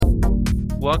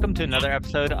Welcome to another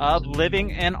episode of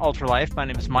Living an Ultralife. My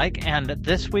name is Mike, and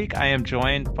this week I am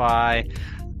joined by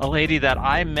a lady that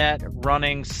I met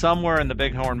running somewhere in the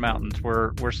Bighorn Mountains.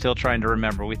 We're still trying to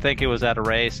remember. We think it was at a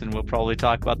race, and we'll probably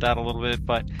talk about that a little bit.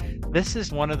 But this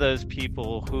is one of those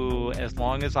people who, as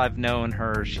long as I've known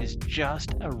her, she's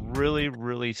just a really,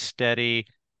 really steady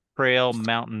trail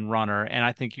mountain runner. And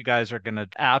I think you guys are going to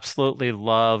absolutely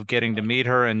love getting to meet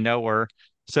her and know her.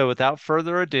 So without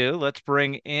further ado, let's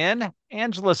bring in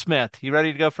Angela Smith. You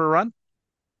ready to go for a run?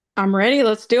 I'm ready.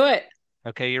 Let's do it.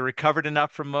 Okay, you're recovered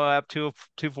enough from Moab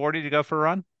 240 to go for a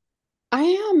run? I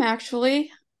am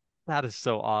actually. That is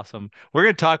so awesome. We're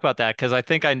going to talk about that because I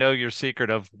think I know your secret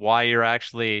of why you're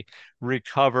actually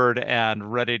recovered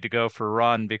and ready to go for a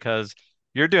run because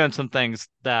you're doing some things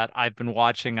that I've been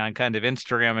watching on kind of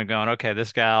Instagram and going, okay,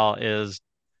 this gal is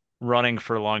running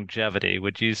for longevity.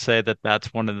 Would you say that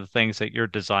that's one of the things that you're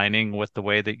designing with the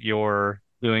way that you're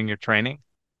doing your training?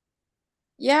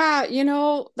 Yeah,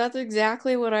 that's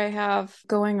exactly what I have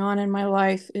going on in my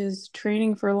life is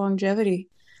training for longevity.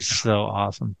 So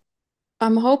awesome.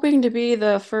 I'm hoping to be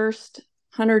the first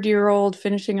 100-year-old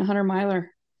finishing a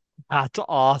 100-miler. That's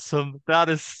awesome. That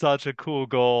is such a cool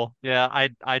goal. Yeah,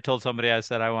 I told somebody I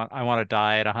said I want to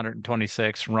die at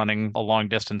 126 running a long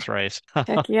distance race.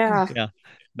 Heck yeah. Yeah.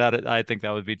 I think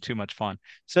that would be too much fun.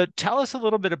 So tell us a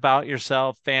little bit about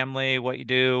yourself, family, what you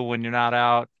do when you're not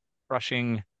out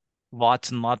rushing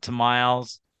lots and lots of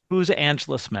miles. Who's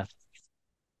Angela Smith?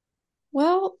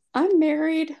 Well, I'm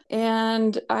married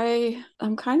and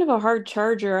I'm kind of a hard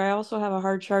charger. I also have a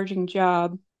hard charging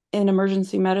job in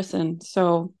emergency medicine.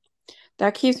 So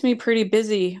that keeps me pretty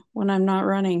busy when I'm not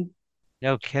running.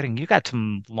 No kidding. You got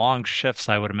some long shifts,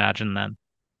 I would imagine then.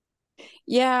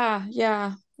 Yeah,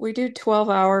 yeah. We do 12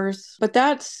 hours, but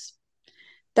that's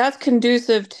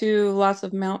conducive to lots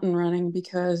of mountain running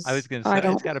I was because going to I say it's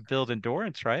don't got to build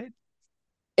endurance, right?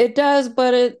 it does,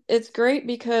 but it's great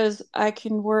because I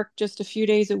can work just a few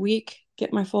days a week,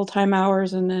 get my full-time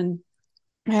hours, and then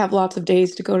I have lots of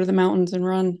days to go to the mountains and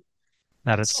run.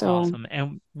 That is So awesome.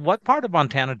 And what part of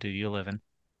Montana do you live in?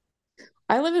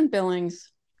 I live in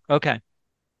Billings. Okay.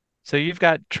 So you've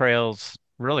got trails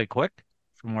really quick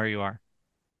from where you are.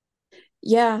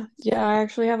 Yeah, yeah, I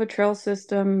actually have a trail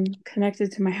system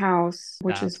connected to my house,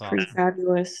 which is That's pretty awesome.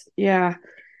 fabulous. Yeah.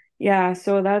 Yeah,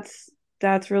 so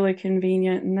that's really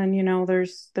convenient. And then,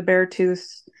 there's the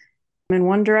Beartooths in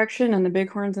one direction and the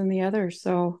Bighorns in the other.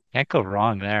 So, Can't go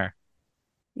wrong there.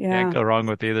 Can't yeah, go wrong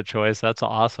with either choice. That's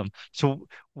awesome. So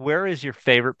where is your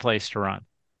favorite place to run?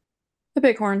 the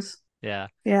Bighorns. Yeah.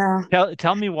 Yeah.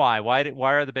 Tell me why. Why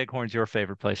are the Bighorns your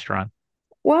favorite place to run?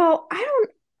 Well,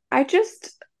 I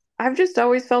just I've just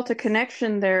always felt a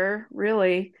connection there,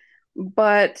 really.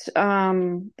 But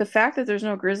the fact that there's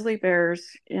no grizzly bears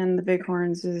in the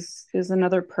Bighorns is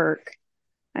another perk.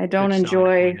 I don't Huge selling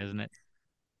enjoy point, isn't it?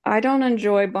 I don't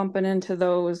enjoy bumping into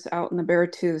those out in the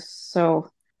Beartooth, so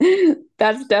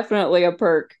that's definitely a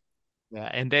perk. Yeah,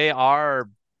 and they are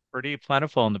pretty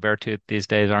plentiful in the Beartooth these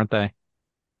days, aren't they?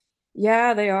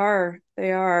 Yeah, they are.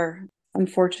 They are,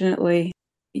 unfortunately.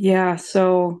 Yeah,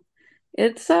 so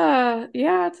it's a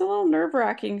little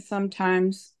nerve-wracking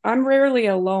sometimes. I'm rarely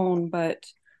alone, but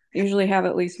usually have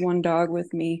at least one dog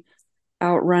with me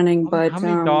out running, How but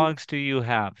many dogs do you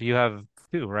have? You have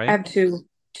two, I right? have two,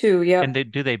 And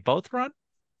yep. do they both run?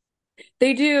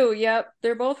 They do, yep.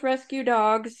 They're both rescue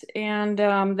dogs and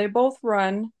they both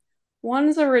run.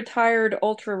 One's a retired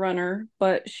ultra runner,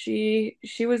 but she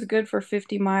was good for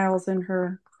 50 miles in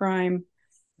her prime.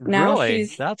 Now Really?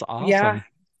 she's That's yeah, awesome.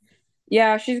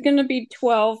 yeah, she's gonna be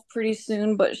 12 pretty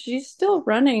soon, but she's still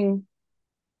running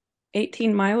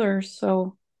 18 milers,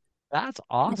 so That's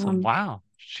awesome. um Wow.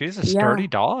 She's a yeah, sturdy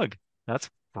dog. That's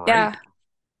yeah, great.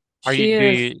 Are you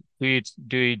she is.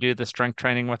 do you do the strength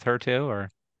training with her too or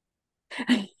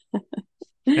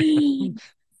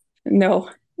No.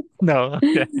 no?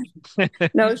 Okay.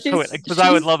 No, she's Because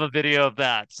I would she's love a video of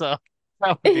that. So that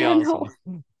would be yeah, no.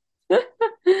 awesome.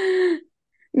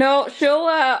 No, she'll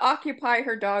occupy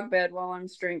her dog bed while I'm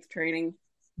strength training.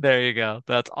 There you go.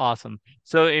 That's awesome.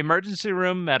 So emergency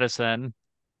room medicine,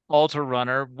 ultra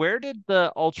runner. Where did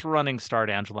the ultra running start,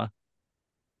 Angela?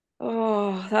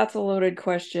 Oh, that's a loaded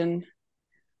question.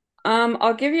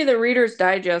 I'll give you the Reader's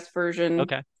Digest version.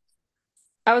 Okay.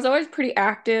 I was always pretty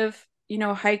active,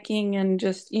 hiking and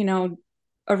just,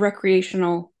 a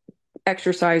recreational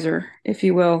exerciser, if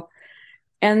you will.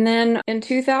 And then in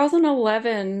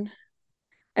 2011,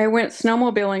 I went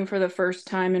snowmobiling for the first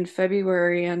time in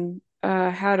February and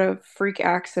had a freak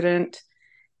accident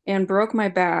and broke my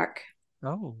back.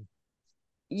 Oh,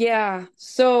 Yeah,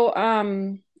 so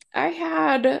I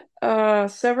had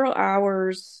several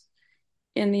hours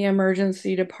in the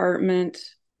emergency department,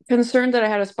 concerned that I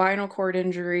had a spinal cord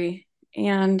injury.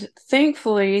 And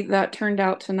thankfully, that turned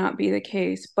out to not be the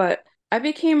case. But I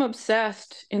became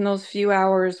obsessed in those few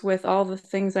hours with all the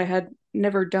things I had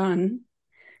never done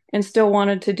and still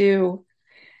wanted to do.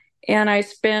 And I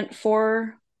spent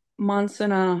 4 months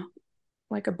in a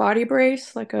like a body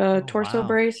brace, like a Oh, torso wow.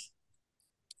 brace.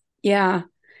 Yeah.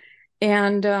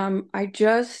 And I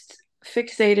just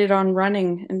fixated on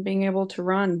running and being able to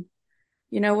run.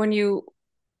 When you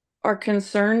are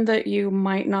concerned that you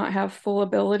might not have full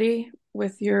ability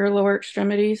with your lower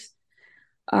extremities,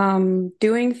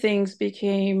 doing things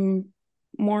became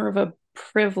more of a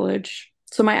privilege.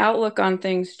 So my outlook on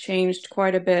things changed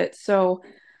quite a bit. So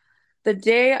the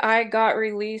day I got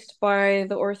released by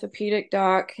the orthopedic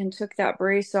doc and took that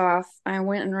brace off, I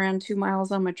went and ran 2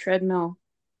 miles on my treadmill.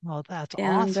 Oh, that's And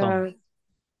awesome.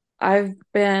 I've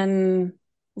been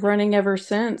running ever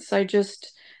since. I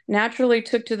just naturally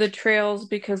took to the trails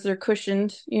because they're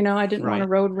cushioned. I didn't want to Right.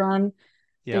 road run.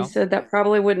 They Yeah. said that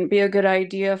probably wouldn't be a good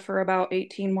idea for about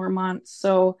 18 more months.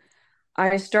 So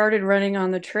I started running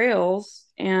on the trails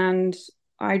and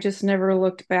I just never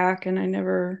looked back and I've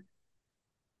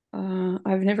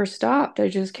never stopped. I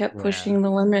just kept Yeah. pushing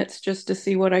the limits just to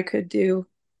see what I could do.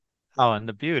 Oh, and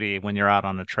the beauty when you're out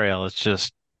on the trail is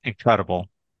just incredible.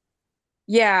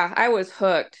 Yeah, I was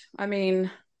hooked. I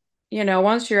mean,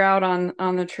 once you're out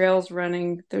on the trails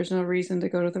running, there's no reason to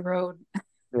go to the road.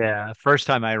 Yeah. First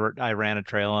time I ran a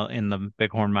trail in the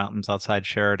Bighorn Mountains outside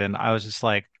Sheridan, I was just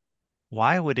like,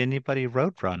 why would anybody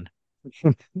road run?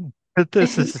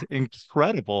 This is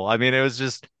incredible. I mean, it was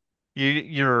just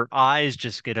your eyes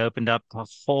just get opened up to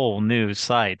whole new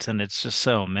sights, and it's just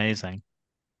so amazing.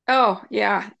 Oh,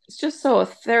 yeah, it's just so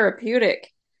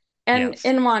therapeutic. And Yes,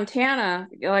 in Montana,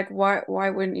 like why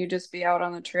wouldn't you just be out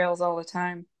on the trails all the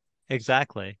time?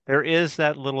 exactly. There is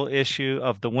that little issue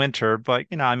of the winter, but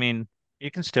I mean,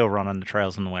 you can still run on the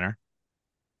trails in the winter.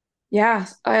 Yeah,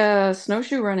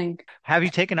 snowshoe running. Have you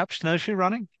taken up snowshoe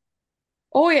running?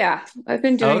 Oh yeah, I've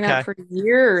been doing that Okay. for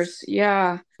years.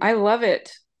 Yeah, I love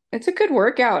it. It's a good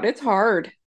workout. It's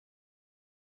hard.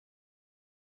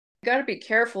 You got to be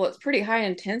careful. It's pretty high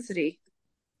intensity.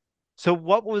 So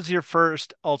what was your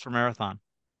first ultra marathon?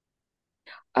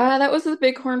 That was the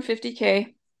Bighorn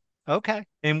 50K. Okay.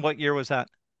 And what year was that?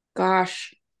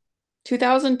 Gosh,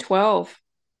 2012.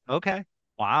 Okay.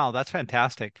 Wow, that's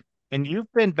fantastic. And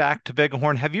you've been back to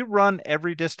Bighorn. Have you run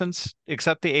every distance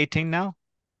except the 18 now?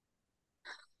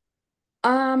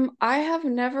 I have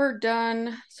never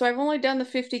done, so I've only done the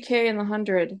 50K and the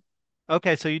 100.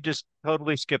 Okay, so you just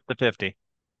totally skipped the 50.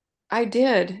 I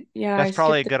did. Yeah, That's I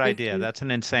probably a skipped the good idea. 50. That's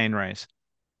an insane race.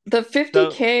 The So,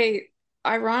 50K,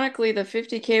 ironically, the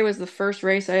 50K was the first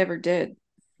race I ever did.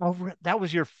 oh, that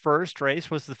was your first race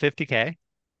was the 50K?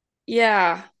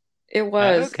 Yeah, it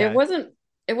was. It Okay. wasn't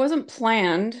it wasn't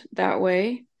planned that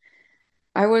way.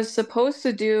 I was supposed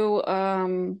to do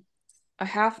a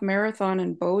half marathon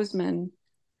in Bozeman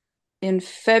in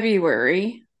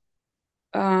February,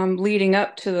 leading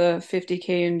up to the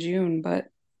 50K in June, but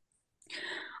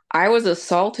I was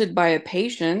assaulted by a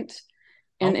patient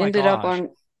Oh and my gosh.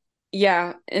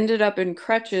 ended up in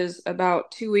crutches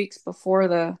about 2 weeks before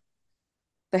the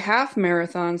half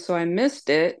marathon, so I missed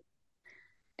it.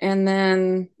 And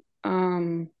then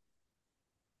um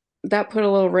that put a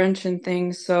little wrench in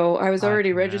things. So I was I already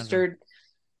can imagine. registered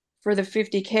for the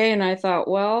 50K and I thought,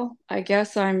 well, I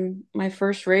guess my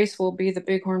first race will be the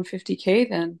Bighorn 50K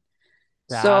then.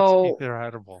 That's So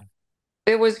incredible.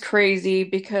 it was crazy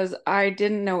because I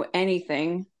didn't know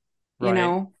anything, you Right.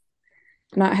 know,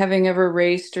 not having ever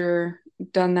raced or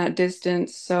done that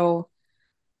distance. So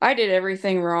I did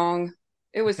everything wrong.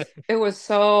 It was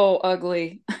so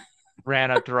ugly. Ran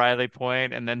up to Riley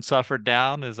Point and then suffered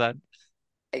down. Is that?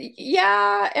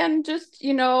 Yeah, and just,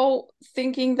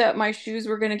 thinking that my shoes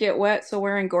were going to get wet, so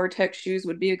wearing Gore-Tex shoes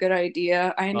would be a good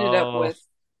idea. I ended up Oh, with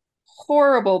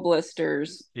horrible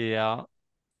blisters. yeah.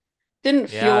 Didn't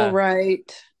feel Yeah.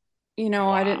 right.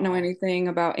 I didn't know Wow. anything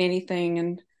about anything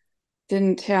and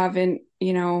didn't have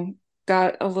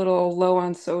got a little low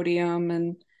on sodium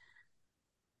and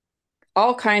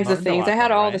all kinds of Learned a things. I lot had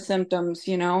though, all the right? symptoms.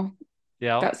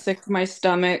 Yeah. Got sick to my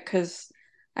stomach because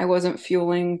I wasn't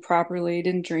fueling properly,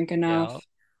 didn't drink enough. Yeah.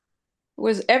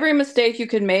 Was every mistake you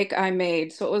could make, I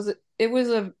made. So it was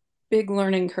a big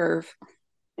learning curve.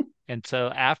 And so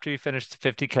after you finished the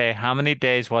 50K, how many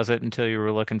days was it until you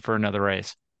were looking for another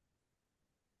race?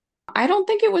 I don't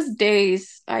think it was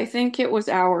days. I think it was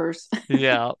hours.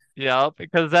 Yeah, yeah,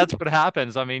 because that's what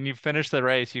happens. I mean, you finish the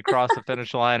race, you cross the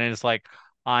finish line, and it's like,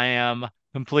 I am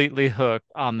completely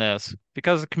hooked on this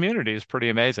because the community is pretty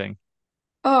amazing.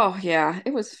 Oh, yeah,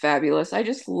 it was fabulous. I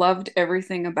just loved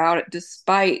everything about it,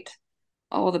 despite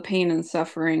all the pain and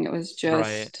suffering.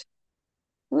 Right.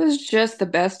 It was just the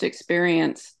best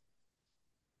experience.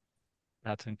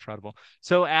 That's incredible.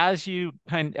 So as you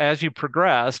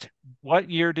progressed, what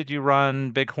year did you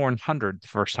run Bighorn 100 the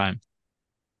first time?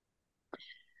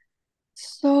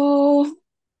 So,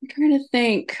 I'm trying to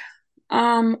think.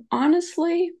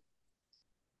 Honestly,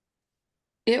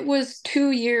 it was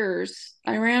 2 years.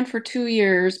 I ran for 2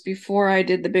 years before I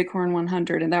did the Bighorn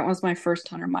 100, and that was my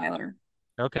first 100 miler.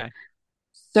 Okay.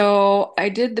 So I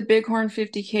did the Bighorn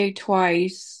 50K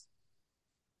twice,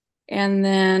 and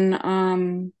then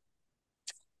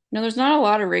no, there's not a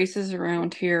lot of races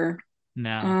around here.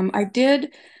 Now, I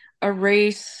did a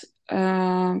race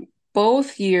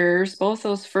both years, both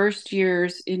those first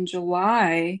years in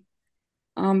July.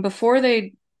 Before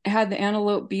they had the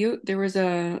Antelope Butte, there was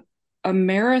a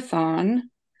marathon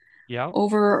yep,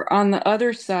 over on the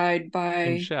other side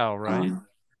in by Shell, right? um,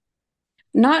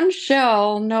 not in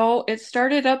Shell, no, it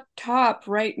started up top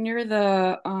right near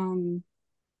the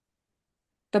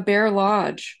Bear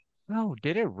Lodge. Oh,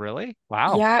 did it really?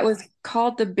 Wow. Yeah, it was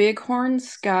called the Bighorn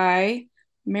Sky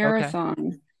Okay.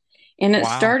 Marathon. And it Wow.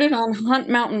 started on Hunt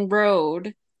Mountain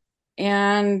Road.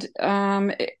 And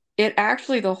it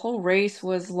actually, the whole race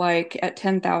was like at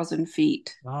 10,000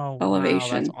 feet Oh, wow.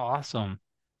 That's elevation. awesome.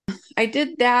 I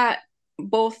did that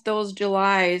both those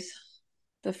Julys,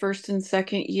 the first and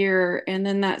second year. And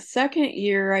then that second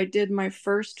year, I did my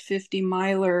first 50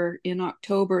 miler in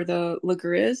October, the La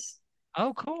Gris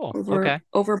Oh, cool. over Okay.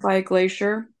 over by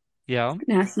Glacier Yeah.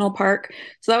 National Park.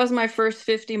 So that was my first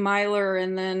 50 miler.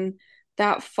 And then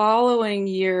that following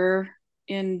year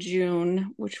in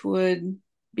June, which would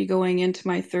be going into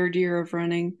my third year of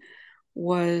running,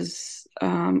 was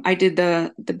I did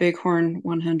the Bighorn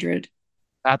 100.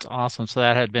 That's awesome. So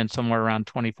that had been somewhere around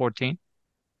 2014.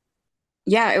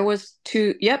 Yeah, it was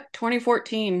yep,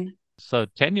 2014. So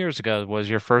 10 years ago was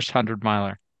your first 100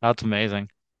 miler. That's amazing.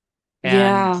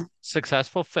 And Yeah,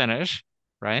 successful finish,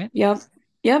 right? yep,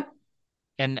 yep,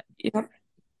 And yep.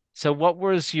 so what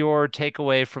was your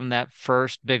takeaway from that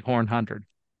first Bighorn 100,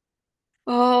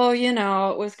 Oh,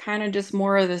 it was kind of just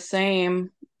more of the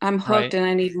same. I'm hooked right? and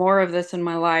I need more of this in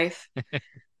my life.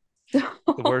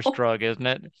 The worst So, drug, isn't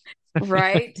it?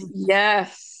 right?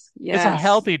 Yes, It's a yes.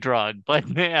 healthy drug, but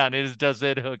man, does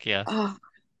it hook you? Oh,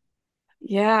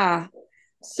 yeah.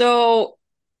 So,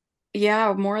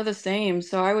 yeah, more of the same.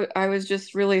 So I was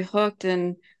just really hooked,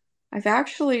 and I've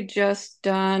actually just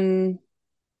done,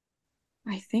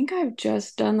 I think I've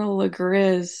just done the La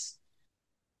Gris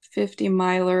 50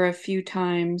 miler a few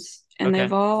times, and Okay.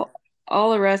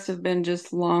 all the rest have been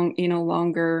just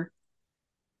longer.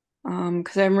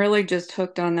 Because I'm really just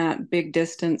hooked on that big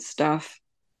distance stuff.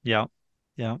 Yeah.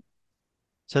 Yeah.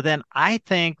 So then I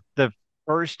think the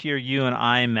first year you and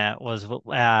I met was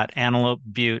at Antelope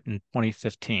Butte in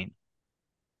 2015.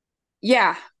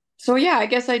 Yeah. So yeah, I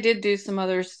guess I did do some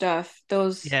other stuff.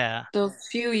 Yeah. Those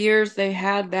few years they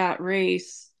had that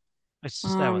race.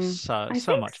 That was so I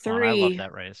so think much fun. I love three.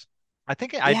 that race.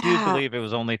 I do Yeah. believe it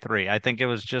was only three. I think it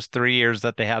was just 3 years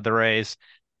that they had the race,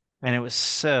 and it was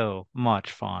so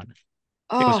much fun.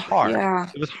 It was Oh, hard.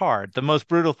 yeah. It was hard. The most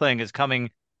brutal thing is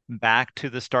coming back to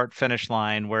the start finish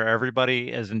line where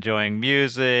everybody is enjoying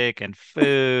music and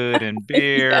food and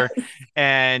beer, Yes.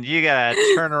 and you gotta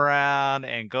turn around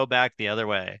and go back the other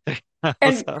way.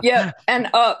 And So, yep, and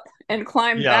up and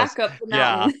climb yes, back up the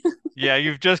yeah, mountain. yeah.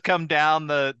 You've just come down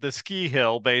the ski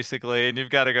hill basically, and you've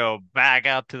got to go back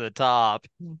out to the top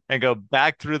and go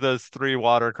back through those three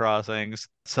water crossings.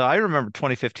 So I remember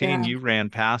 2015, Yeah. you ran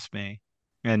past me,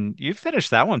 and you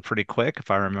finished that one pretty quick,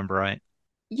 if I remember right.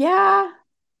 Yeah.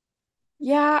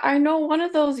 Yeah, I know one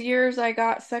of those years I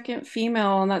got second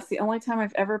female, and that's the only time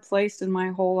I've ever placed in my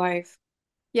whole life.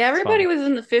 Yeah, It's everybody fun. was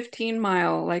in the 15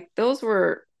 mile. Like that was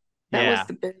Yeah,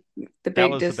 the that big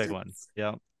was the big one. distance.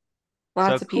 Yeah. So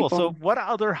Lots of cool. So people. what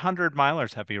other 100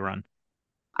 milers have you run?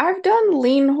 I've done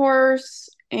Lean Horse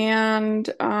and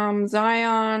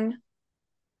Zion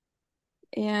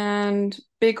and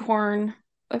Bighorn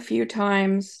a few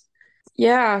times.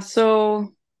 Yeah,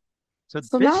 So so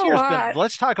this not a year's been, lot.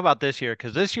 let's talk about this year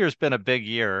because this year's been a big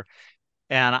year.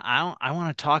 And I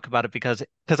want to talk about it because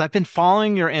I've been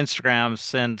following your Instagram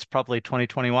since probably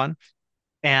 2021,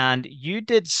 and you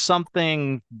did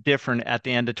something different at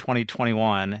the end of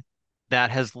 2021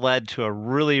 that has led to a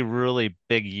really, really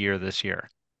big year this year.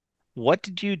 What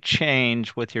did you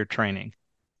change with your training?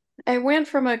 I went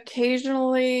from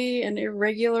occasionally and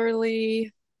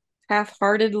irregularly,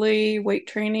 half-heartedly weight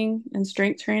training and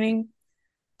strength training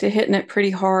to hitting it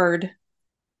pretty hard.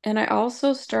 And I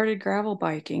also started gravel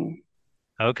biking.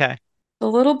 Okay. A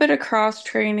little bit of cross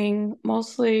training,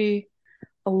 mostly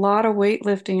a lot of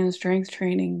weightlifting and strength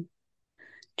training,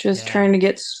 just Yeah. trying to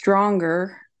get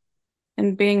stronger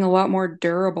and being a lot more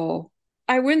durable.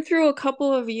 I went through a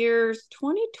couple of years.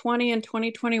 2020 and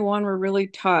 2021 were really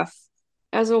tough.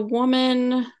 As a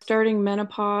woman starting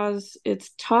menopause,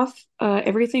 it's tough.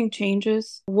 Everything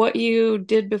changes. What you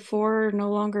did before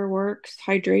no longer works.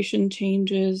 Hydration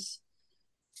changes.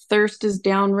 Thirst is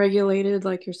down regulated,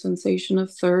 like your sensation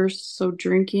of thirst. So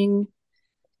drinking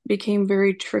became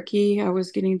very tricky. I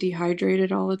was getting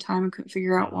dehydrated all the time and couldn't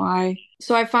figure out Oh, why.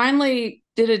 So I finally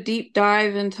did a deep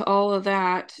dive into all of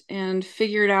that and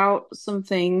figured out some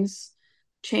things,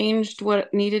 changed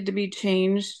what needed to be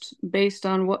changed based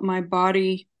on what my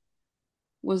body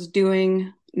was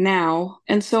doing now.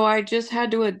 And so I just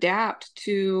had to adapt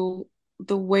to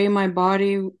the way my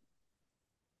body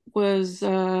was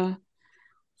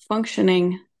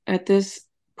functioning at this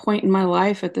point in my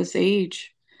life at this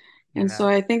age. And so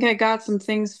yeah. I think I got some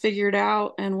things figured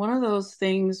out. And one of those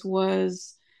things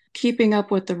was keeping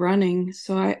up with the running.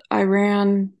 So I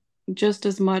ran just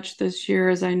as much this year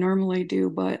as I normally do,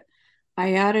 but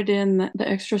I added in the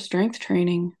extra strength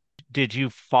training. Did you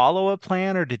follow a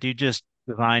plan or did you just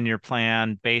design your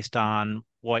plan based on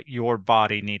what your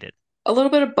body needed? A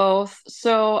little bit of both.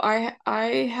 So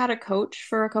I had a coach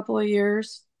for a couple of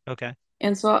years, Okay.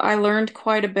 and so I learned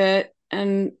quite a bit,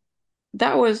 and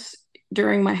that was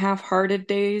during my half-hearted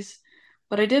days.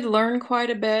 But I did learn quite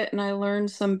a bit, and I learned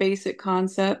some basic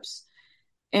concepts.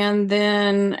 And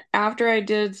then after I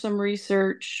did some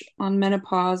research on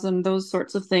menopause and those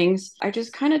sorts of things, I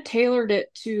just kind of tailored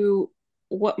it to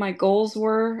what my goals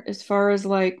were as far as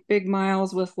like big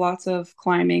miles with lots of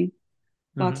climbing,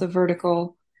 lots Hmm. of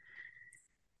vertical,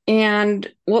 and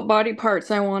what body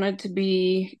parts I wanted to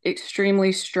be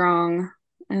extremely strong.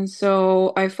 And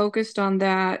so I focused on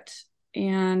that,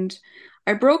 and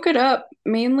I broke it up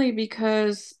mainly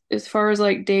because as far as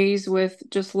like days with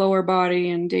just lower body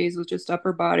and days with just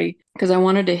upper body, because I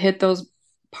wanted to hit those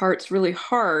parts really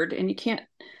hard. And you can't,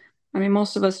 I mean,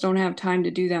 most of us don't have time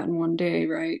to do that in one day,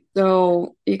 right?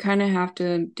 So you kind of have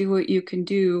to do what you can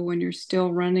do when you're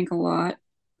still running a lot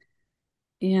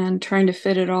and trying to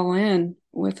fit it all in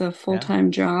with a Yeah,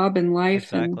 full-time job and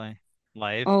life and exactly.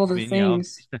 Life, all the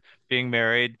things. being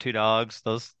married, two dogs,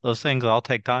 those things all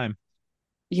take time.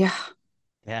 Yeah,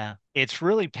 Yeah. It's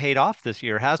really paid off this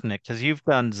year, hasn't it? Because you've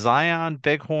done Zion,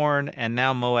 Bighorn, and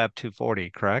now Moab 240,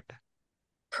 correct?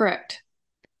 correct.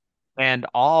 And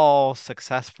all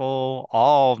successful,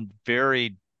 all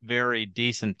very, very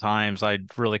decent times. I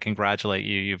really congratulate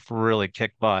you. You've really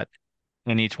kicked butt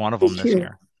in each one of them Thank this you.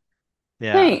 year.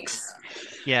 Yeah. Thanks.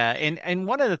 Yeah, and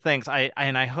one of the things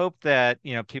and I hope that,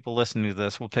 people listening to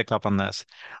this will pick up on this.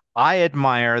 I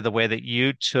admire the way that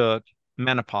you took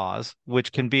menopause,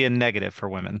 which can be a negative for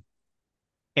women.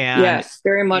 And Yes,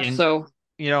 very much in so.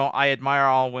 I admire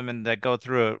all women that go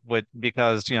through it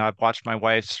because, I've watched my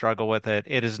wife struggle with it.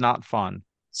 It is not fun.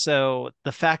 So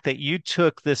the fact that you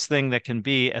took this thing that can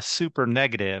be a super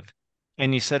negative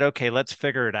and you said, okay, let's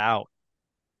figure it out.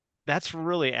 That's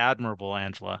really admirable,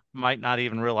 Angela. Might not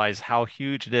even realize how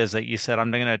huge it is that you said,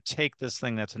 I'm going to take this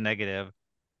thing that's a negative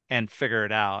and figure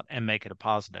it out and make it a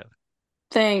positive.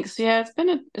 Thanks. Yeah,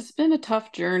 it's been a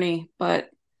tough journey, but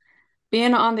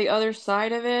being on the other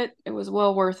side of it, it was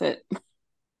well worth it.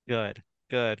 Good,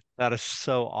 good. That is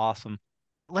so awesome.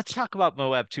 Let's talk about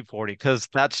Moab 240 because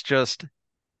that's just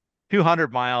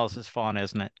 200 miles is fun,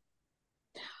 isn't it?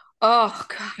 Oh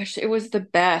gosh, it was the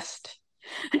best.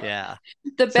 Yeah.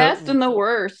 The best So, and the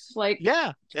worst. Like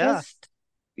yeah, yeah. just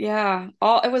yeah,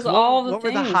 all it was So what all the what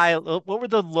were the things. high what were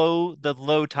the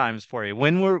low times for you?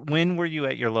 When were you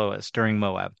at your lowest during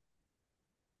Moab?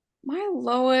 My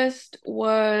lowest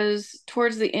was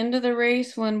towards the end of the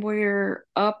race when we're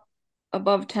up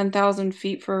above 10,000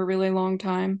 feet for a really long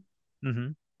time. Hmm.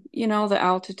 You know, the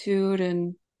altitude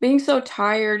and being so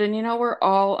tired, and we're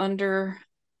all under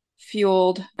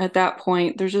fueled at that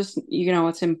point. There's just,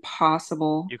 it's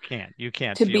impossible You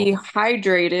can't to feel. be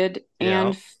hydrated Yeah.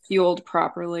 and fueled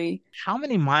properly. How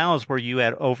many miles were you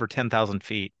at over 10,000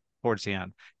 feet towards the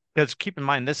end? Because keep in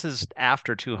mind, this is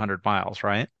after 200 miles,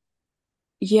 right?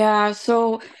 Yeah,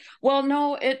 so well,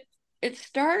 no, it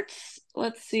starts,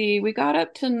 let's see, we got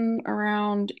up to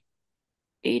around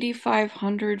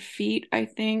 8,500 feet, I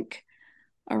think,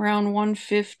 around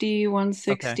 150, Okay.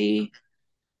 160.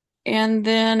 And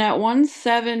then at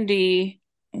 170,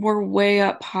 we're way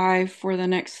up high for the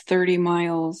next 30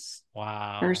 miles or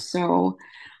Wow. so.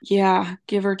 Yeah,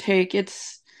 give or take.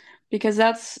 It's because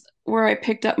that's where I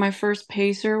picked up my first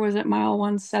pacer was at mile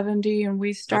 170, and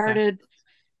we Okay. started.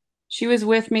 She was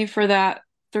with me for that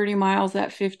 30 miles,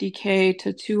 that 50K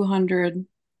to 200,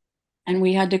 and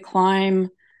we had to climb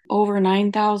over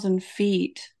 9,000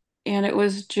 feet. And it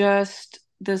was just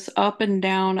this up and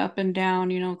down,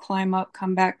 climb up,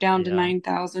 come back down to Yeah.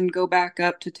 9,000, go back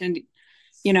up to 10,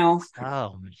 you know,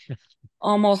 Oh,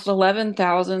 almost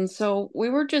 11,000. So we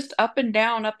were just up and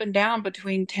down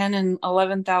between 10 and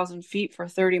 11,000 feet for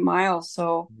 30 miles.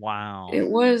 So wow. it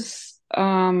was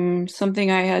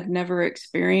something I had never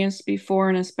experienced before,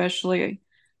 and especially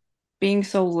being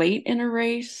so late in a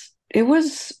race. It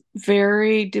was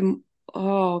very,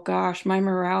 oh gosh, my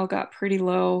morale got pretty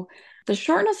low. The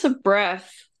shortness of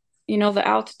breath, the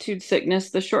altitude sickness,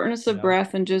 the shortness of Yeah.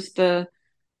 breath, and just for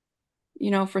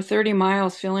 30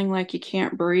 miles, feeling like you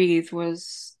can't breathe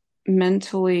was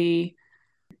mentally,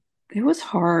 it was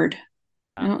hard.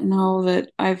 I don't know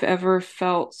that I've ever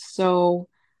felt so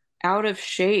out of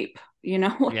shape,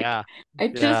 like Yeah. I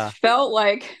just Yeah. felt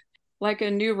like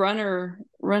a new runner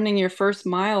running your first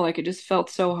mile, like it just felt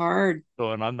so hard.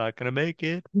 Going, I'm not gonna make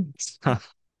it.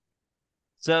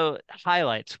 So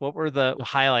highlights. What were the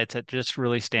highlights that just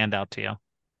really stand out to you?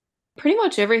 Pretty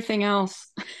much everything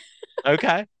else.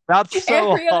 Okay. That's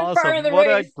so Every other part of awesome. the What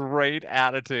a race. great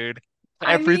attitude.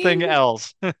 I Everything mean,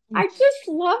 else. I just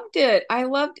loved it. I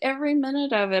loved every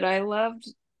minute of it. I loved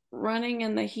running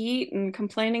in the heat and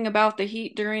complaining about the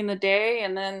heat during the day,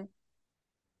 and then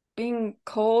being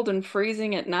cold and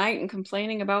freezing at night and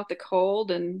complaining about the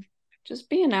cold, and just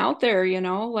being out there,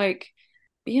 like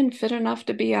being fit enough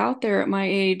to be out there at my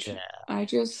age. Yeah, I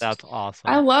just that's I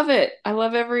awesome. love it. I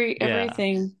love Yeah.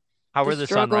 everything. How The were the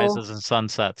struggle. sunrises and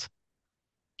sunsets?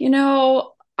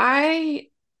 I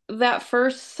that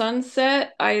first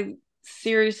sunset, I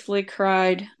seriously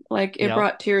cried. Like it Yep.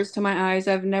 brought tears to my eyes.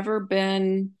 I've never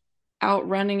been out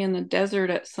running in the desert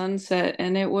at sunset,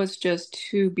 and it was just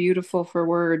too beautiful for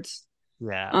words.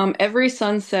 Yeah. Every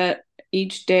sunset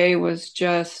each day was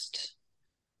just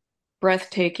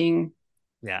breathtaking,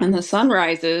 Yeah. and the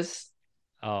sunrises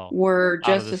Oh, were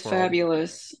out of just as this world.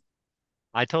 fabulous.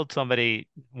 I told somebody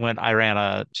when I ran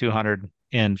a 200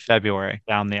 in February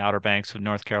down the Outer Banks of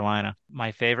North Carolina,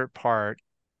 my favorite part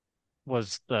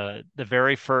was the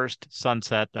very first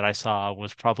sunset that I saw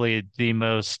was probably the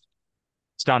most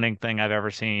stunning thing I've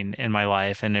ever seen in my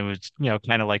life. And it was,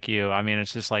 kind of like you. I mean,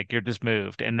 it's just like you're just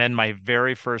moved. And then my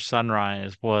very first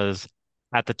sunrise was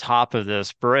at the top of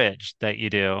this bridge that you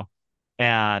do.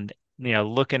 And,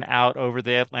 looking out over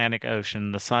the Atlantic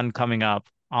Ocean, the sun coming up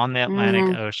on the Atlantic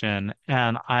Hmm. Ocean.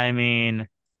 And I mean,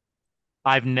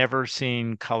 I've never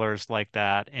seen colors like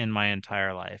that in my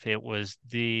entire life. It was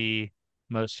the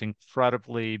most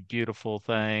incredibly beautiful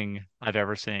thing I've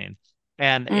ever seen.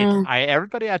 And Mm,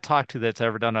 everybody I talked to that's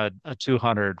ever done a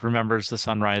 200 remembers the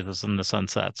sunrises and the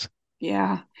sunsets.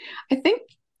 yeah. I think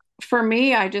for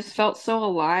me, I just felt so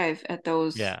alive at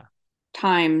those Yeah.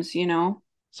 times.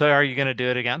 So are you going to do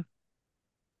it again?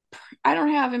 I don't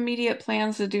have immediate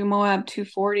plans to do Moab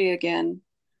 240 again,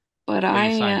 but Well,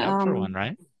 you signed up for one,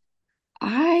 right?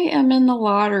 I am in the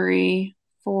lottery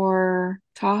for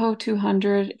Tahoe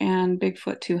 200 and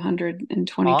Bigfoot 200 in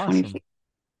 2024. Awesome.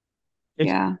 If,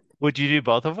 Yeah. would you do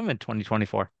both of them in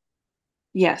 2024?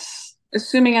 Yes.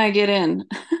 Assuming I get in.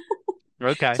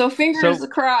 Okay. So fingers So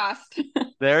crossed.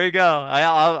 there you go.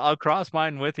 I'll cross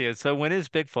mine with you. So when is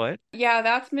Bigfoot? Yeah,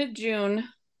 that's mid-June.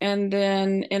 And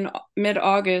then in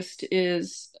mid-August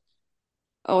is,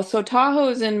 oh, so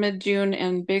Tahoe's in mid-June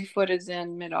and Bigfoot is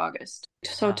in mid-August.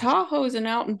 So Wow. Tahoe's an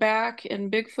out and back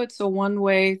and Bigfoot's a one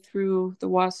way through the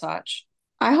Wasatch.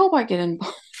 I hope I get in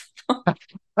both.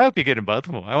 I hope you get in both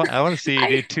of them. I want to see you I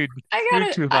do two two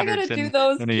I 200s gotta do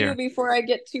those in a two year. before I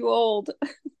get too old.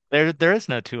 There is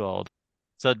no too old.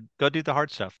 So go do the hard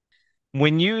stuff.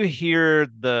 When you hear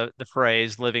the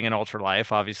phrase living an ultra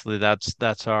life, obviously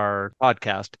that's our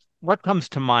podcast. What comes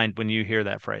to mind when you hear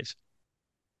that phrase?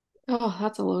 Oh,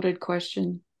 that's a loaded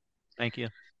question. Thank you.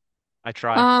 I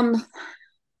try. Um,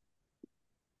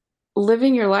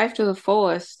 Living your life to the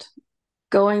fullest,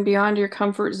 going beyond your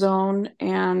comfort zone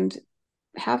and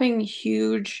having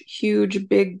huge, huge,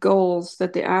 big goals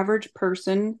that the average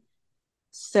person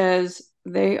says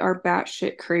they are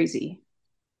batshit crazy.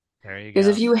 There you Because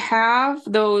if go. you have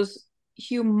those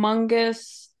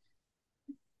humongous,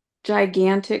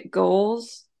 gigantic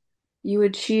goals, you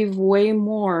achieve way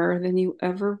more than you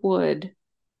ever would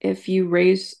if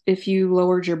you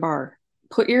lowered your bar.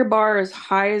 Put your bar as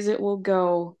high as it will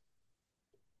go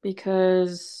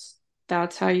because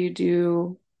that's how you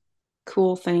do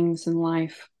cool things in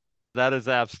life. That is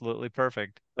absolutely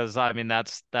perfect. Because I mean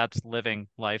that's living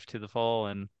life to the full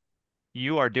and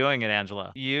You are doing it,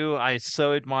 Angela. I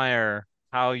so admire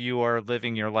how you are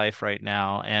living your life right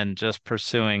now and just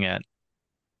pursuing it.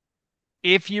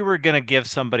 If you were going to give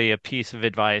somebody a piece of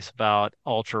advice about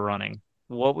ultra running,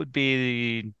 what would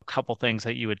be the couple things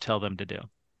that you would tell them to do?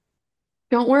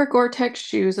 Don't wear Gore-Tex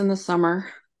shoes in the summer.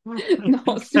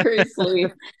 No, seriously.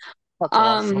 That's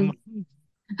awesome.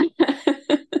 Um,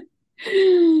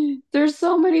 there's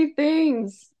so many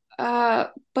things.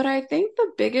 But I think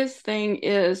the biggest thing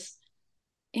is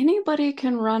anybody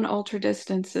can run ultra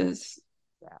distances.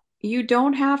 You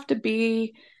don't have to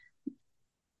be,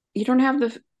 you don't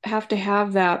have to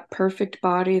have that perfect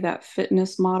body, that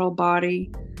fitness model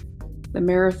body, the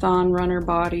marathon runner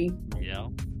body. Yeah,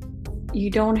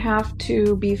 You don't have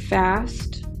to be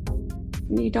fast.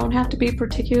 You don't have to be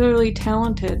particularly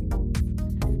talented.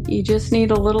 You just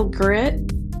need a little grit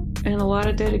and a lot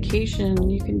of dedication.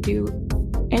 You can do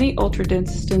any ultra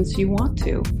distance you want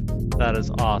to. that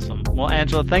is awesome. Well,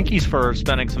 Angela, thank you for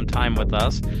spending some time with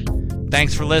us.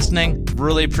 Thanks for listening.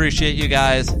 Really appreciate you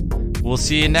guys. We'll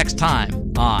see you next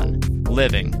time on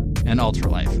Living an Ultra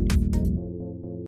Life.